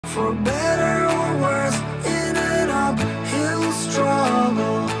For better or worse, in an uphill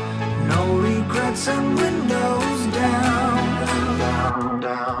struggle. No regrets and windows down, down,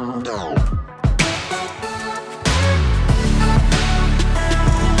 down, down.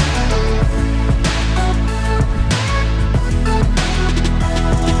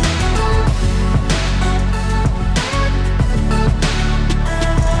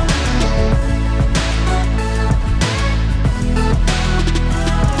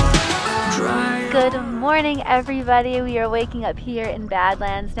 Good morning, everybody. We are waking up here in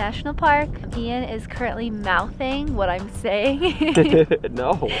Badlands National Park. Ian is currently mouthing what I'm saying.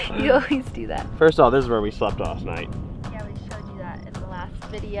 No. You always do that. First of all, this is where we slept last night. Yeah, we showed you that in the last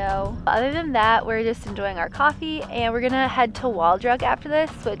video. Other than that, we're just enjoying our coffee and we're gonna head to Wall Drug after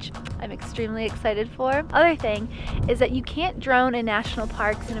this, which I'm extremely excited for. Other thing is that you can't drone in national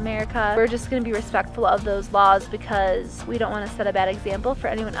parks in America. We're just gonna be respectful of those laws because we don't want to set a bad example for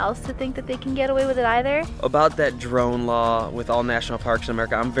anyone else to think that they can get away with it either. About that drone law with all national parks in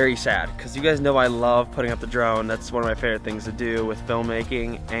America, I'm very sad because you guys know I love putting up the drone. That's one of my favorite things to do with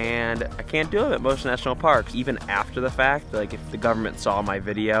filmmaking, and I can't do it at most national parks. Even after the fact, like if the government saw my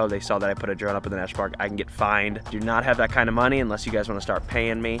video, they saw that I put a drone up in the national park, I can get fined. Do not have that kind of money unless you guys want to start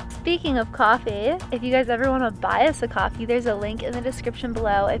paying me. Speaking of coffee, if you guys ever want to buy us a coffee, there's a link in the description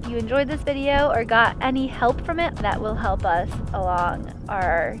below. If you enjoyed this video or got any help from it, that will help us along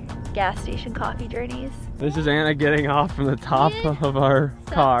our gas station coffee journeys. This is Anna getting off from the top of our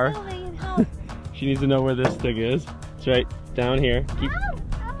car. She needs to know where this thing is. It's right down here.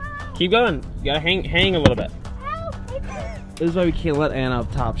 Keep going. You gotta hang a little bit. This is why we can't let Anna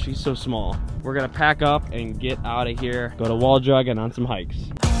up top. She's so small. We're gonna pack up and get out of here, go to Wall Drug and on some hikes.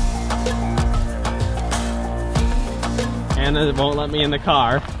 Anna won't let me in the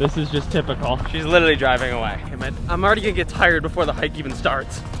car. This is just typical. She's literally driving away. I'm already gonna get tired before the hike even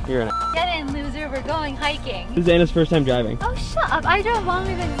starts. Here, Anna. Get in, loser. We're going hiking. This is Anna's first time driving. Oh, shut up. I drove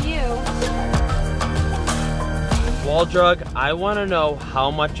longer than you. Wall Drug, I want to know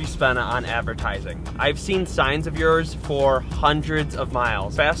how much you spent on advertising. I've seen signs of yours for hundreds of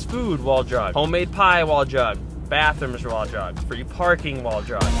miles. Fast food, Wall Drug. Homemade pie, Wall Drug. Bathrooms, Wall Drug. Free parking, Wall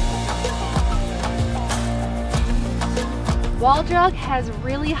Drug. Wall Drug has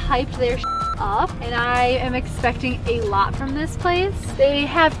really hyped their up, and I am expecting a lot from this place. They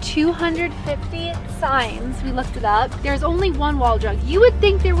have 250 signs. We looked it up. There's only one Wall Drug. You would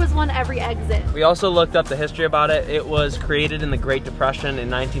think there was one every exit. We also looked up the history about it. It was created in the Great Depression in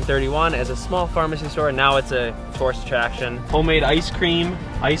 1931 as a small pharmacy store, and now it's a tourist attraction. Homemade ice cream,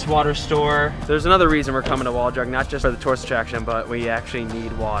 ice water store. There's another reason we're coming to Wall Drug, not just for the tourist attraction, but we actually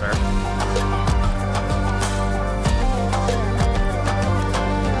need water.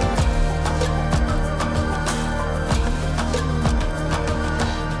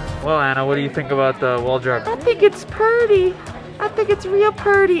 Well, Anna, what do you think about the Wall Drug? I think it's pretty. I think it's real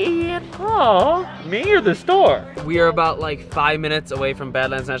pretty, Ian. Oh, me or the store? We are about like 5 minutes away from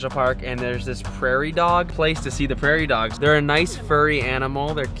Badlands National Park, and there's this prairie dog place to see the prairie dogs. They're a nice furry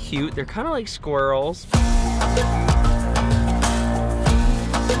animal. They're cute. They're kind of like squirrels.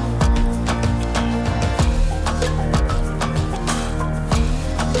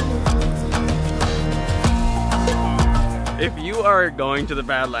 If you are going to the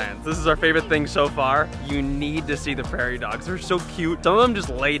Badlands, this is our favorite thing so far, you need to see the prairie dogs. They're so cute. Some of them just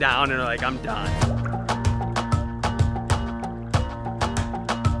lay down and are like, I'm done.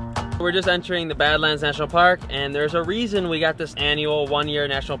 We're just entering the Badlands National Park, and there's a reason we got this annual one-year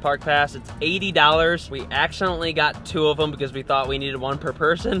National Park Pass. It's $80. We accidentally got 2 of them because we thought we needed 1 per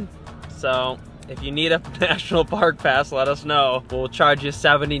person. So if you need a National Park Pass, let us know. We'll charge you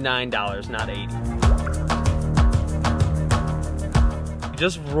 $79, not $80.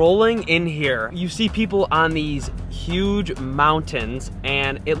 Just rolling in here, you see people on these huge mountains,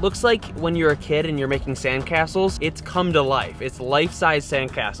 and it looks like when you're a kid and you're making sandcastles, it's come to life. It's life-size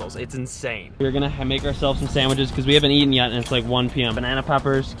sandcastles. It's insane. We're gonna make ourselves some sandwiches because we haven't eaten yet, and it's like 1 p.m. Banana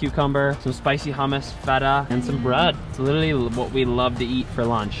peppers, cucumber, some spicy hummus, feta, and some bread. It's literally what we love to eat for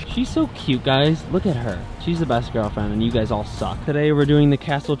lunch. She's so cute, guys. Look at her. She's the best girlfriend, and you guys all suck. Today we're doing the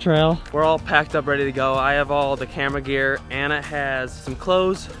castle trail. We're all packed up, ready to go. I have all the camera gear. Anna has some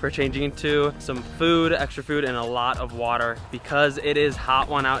clothes for changing into, some food, extra food, and a lot of water because it is hot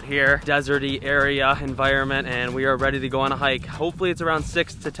one out here, deserty area environment, and we are ready to go on a hike. Hopefully it's around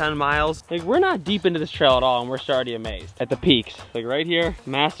 6 to 10 miles. Like, we're not deep into this trail at all, and we're already amazed at the peaks. Like right here,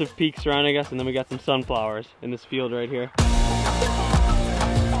 massive peaks surrounding us, and then we got some sunflowers in this field right here.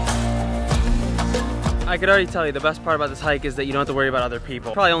 I could already tell you the best part about this hike is that you don't have to worry about other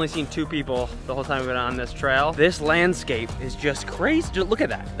people. Probably only seen 2 people the whole time we've been on this trail. This landscape is just crazy. Just look at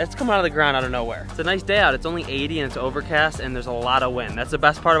that. That's come out of the ground out of nowhere. It's a nice day out. It's only 80 and it's overcast and there's a lot of wind. That's the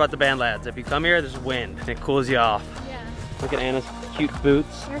best part about the Badlands. If you come here, there's wind and it cools you off. Yeah. Look at Anna's cute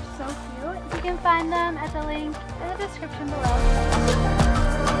boots. They're so cute. You can find them at the link in the description below.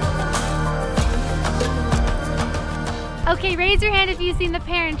 Okay, raise your hand if you've seen The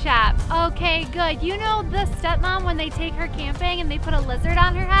Parent Trap. Okay, good. You know the stepmom when they take her camping and they put a lizard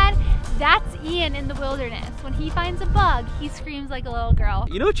on her head? That's Ian in the wilderness. When he finds a bug, he screams like a little girl.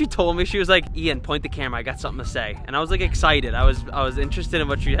 You know what she told me? She was like, Ian, point the camera, I got something to say. And I was like excited. I was interested in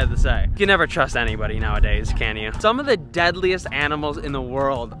what she had to say. You can never trust anybody nowadays, can you? Some of the deadliest animals in the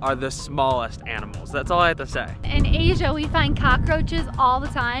world are the smallest animals. That's all I have to say. In Asia, we find cockroaches all the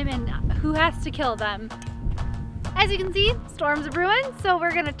time, and who has to kill them? As you can see, storms are brewing, so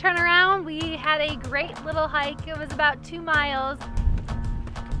we're gonna turn around. We had a great little hike. It was about 2 miles.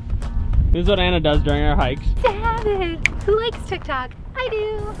 This is what Anna does during our hikes. Savage! Who likes TikTok? I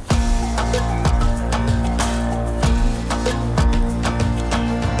do.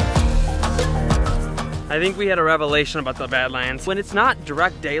 I think we had a revelation about the Badlands. When it's not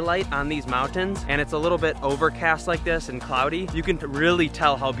direct daylight on these mountains and it's a little bit overcast like this and cloudy, you can really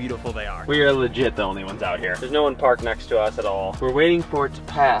tell how beautiful they are. We are legit the only ones out here. There's no one parked next to us at all. We're waiting for it to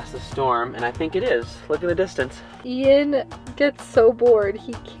pass the storm, and I think it is. Look at the distance. Ian gets so bored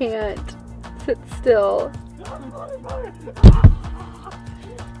he can't sit still.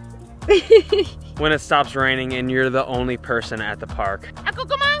 When it stops raining and you're the only person at the park.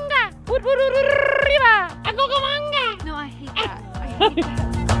 No, I hate that. I hate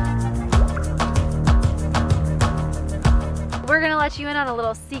that. We're gonna let you in on a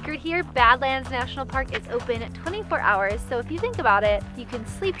little secret here. Badlands National Park is open 24 hours, so if you think about it, you can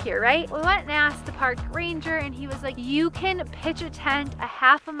sleep here, right? We went and asked the park ranger, and he was like, you can pitch a tent a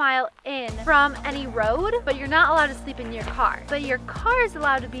half-a mile in from any road, but you're not allowed to sleep in your car. But your car is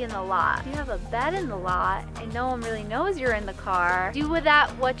allowed to be in the lot. You have a bed in the lot, and no one really knows you're in the car. Do with that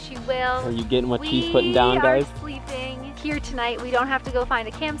what you will. Are you getting what she's putting down, guys? We are sleeping here tonight. We don't have to go find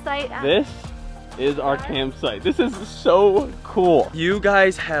a campsite. This is our campsite. This is so cool. You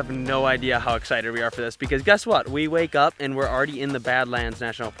guys have no idea how excited we are for this, because guess what? We wake up and we're already in the Badlands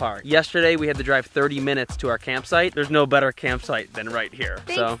National Park. Yesterday we had to drive 30 minutes to our campsite. There's no better campsite than right here.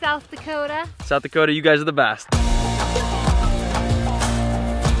 Thanks, South Dakota. South Dakota, you guys are the best.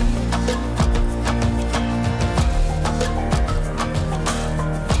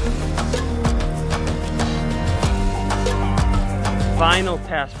 Final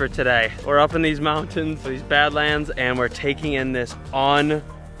test for today. We're up in these mountains, these Badlands, and we're taking in this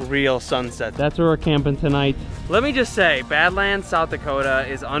unreal sunset. That's where we're camping tonight. Let me just say, Badlands, South Dakota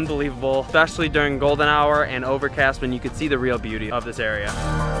is unbelievable, especially during golden hour and overcast when you can see the real beauty of this area.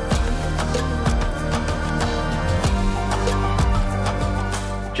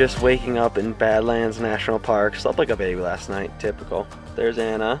 Just waking up in Badlands National Park. Slept like a baby last night, typical. There's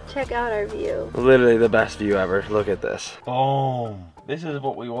Anna. Check out our view. Literally the best view ever. Look at this. Boom. This is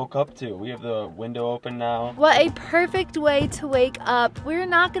what we woke up to. We have the window open now. What a perfect way to wake up. We're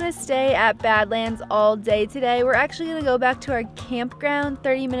not gonna stay at Badlands all day today. We're actually gonna go back to our campground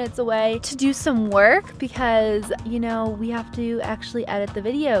 30 minutes away to do some work because, you know, we have to actually edit the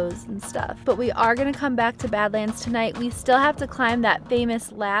videos and stuff. But we are gonna come back to Badlands tonight. We still have to climb that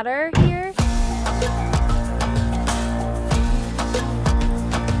famous ladder here.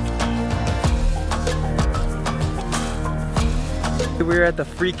 We were at the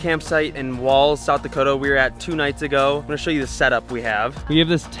free campsite in Walls, South Dakota. We were at 2 nights ago. I'm gonna show you the setup we have. We have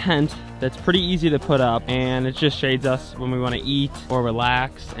this tent that's pretty easy to put up, and it just shades us when we want to eat or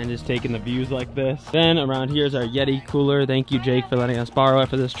relax and just taking the views like this. Then around here is our Yeti cooler. Thank you, Jake, for letting us borrow it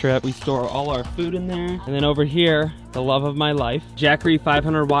for this trip. We store all our food in there. And then over here, the love of my life, Jackery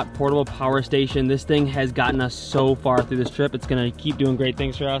 500-watt portable power station. This thing has gotten us so far through this trip. It's gonna keep doing great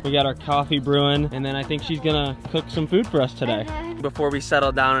things for us. We got our coffee brewing, and then I think she's gonna cook some food for us today. Before we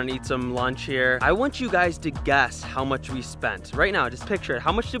settle down and eat some lunch here, I want you guys to guess how much we spent. Right now, just picture it.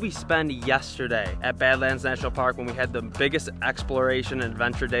 How much did we spend yesterday at Badlands National Park when we had the biggest exploration and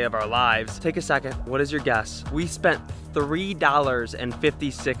adventure day of our lives? Take a second. What is your guess? We spent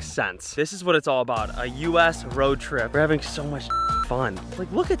 $3.56. This is what it's all about, a US road trip. We're having so much fun.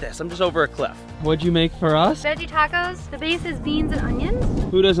 Like, look at this, I'm just over a cliff. What'd you make for us? Veggie tacos. The base is beans and onions.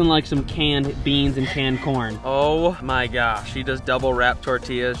 Who doesn't like some canned beans and canned corn? Oh my gosh, she does double wrap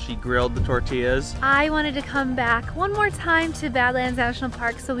tortillas. She grilled the tortillas. I wanted to come back one more time to Badlands National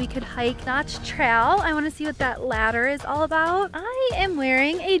Park so we could hike Notch Trail. I want to see what that ladder is all about. I am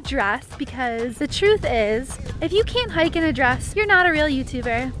wearing a dress because the truth is, if you can't hike in a dress, you're not a real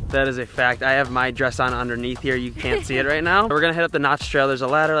YouTuber. That is a fact. I have my dress on underneath here. You can't see it right now. We're gonna head up the Notch Trail. There's a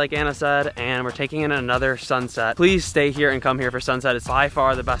ladder like Anna said, and we're taking in another sunset. Please stay here and come here for sunset. It's by far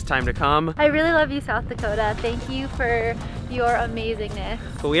the best time to come. I really love you, South Dakota. Thank you for your amazingness.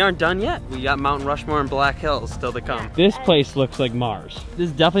 But we aren't done yet. We got Mount Rushmore and Black Hills still to come. This place looks like Mars. This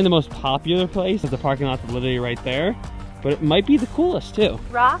is definitely the most popular place. The parking lot's literally right there, but it might be the coolest too.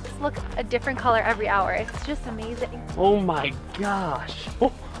 Rocks look a different color every hour. It's just amazing. Oh my gosh.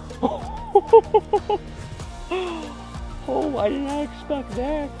 Oh, I did not expect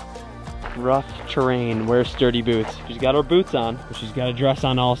that. Rough terrain, wear sturdy boots. She's got her boots on, but she's got a dress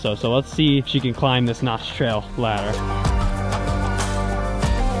on also. So let's see if she can climb this Notch Trail ladder.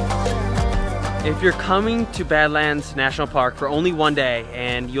 If you're coming to Badlands National Park for only one day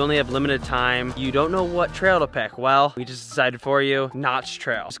and you only have limited time, you don't know what trail to pick, well, we just decided for you, Notch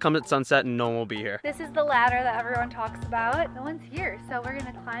Trail. Just come at sunset and no one will be here. This is the ladder that everyone talks about. No one's here, so we're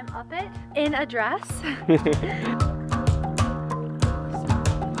gonna climb up it in a dress.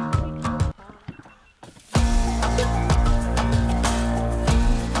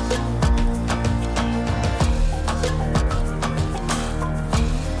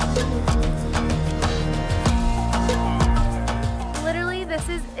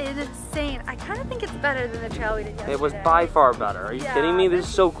 Better than the trail we did yesterday. It was by far better. Are you kidding me? This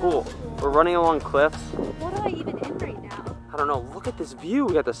is so cool. We're running along cliffs. What am I even in right now? I don't know. Look at this view.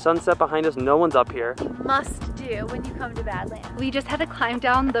 We got the sunset behind us. No one's up here. You must do when you come to Badlands. We just had to climb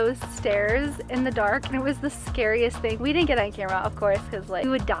down those stairs in the dark, and it was the scariest thing. We didn't get on camera, of course, because like we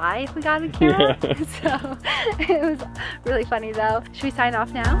would die if we got on camera. So it was really funny though. Should we sign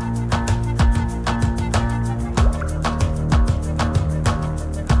off now?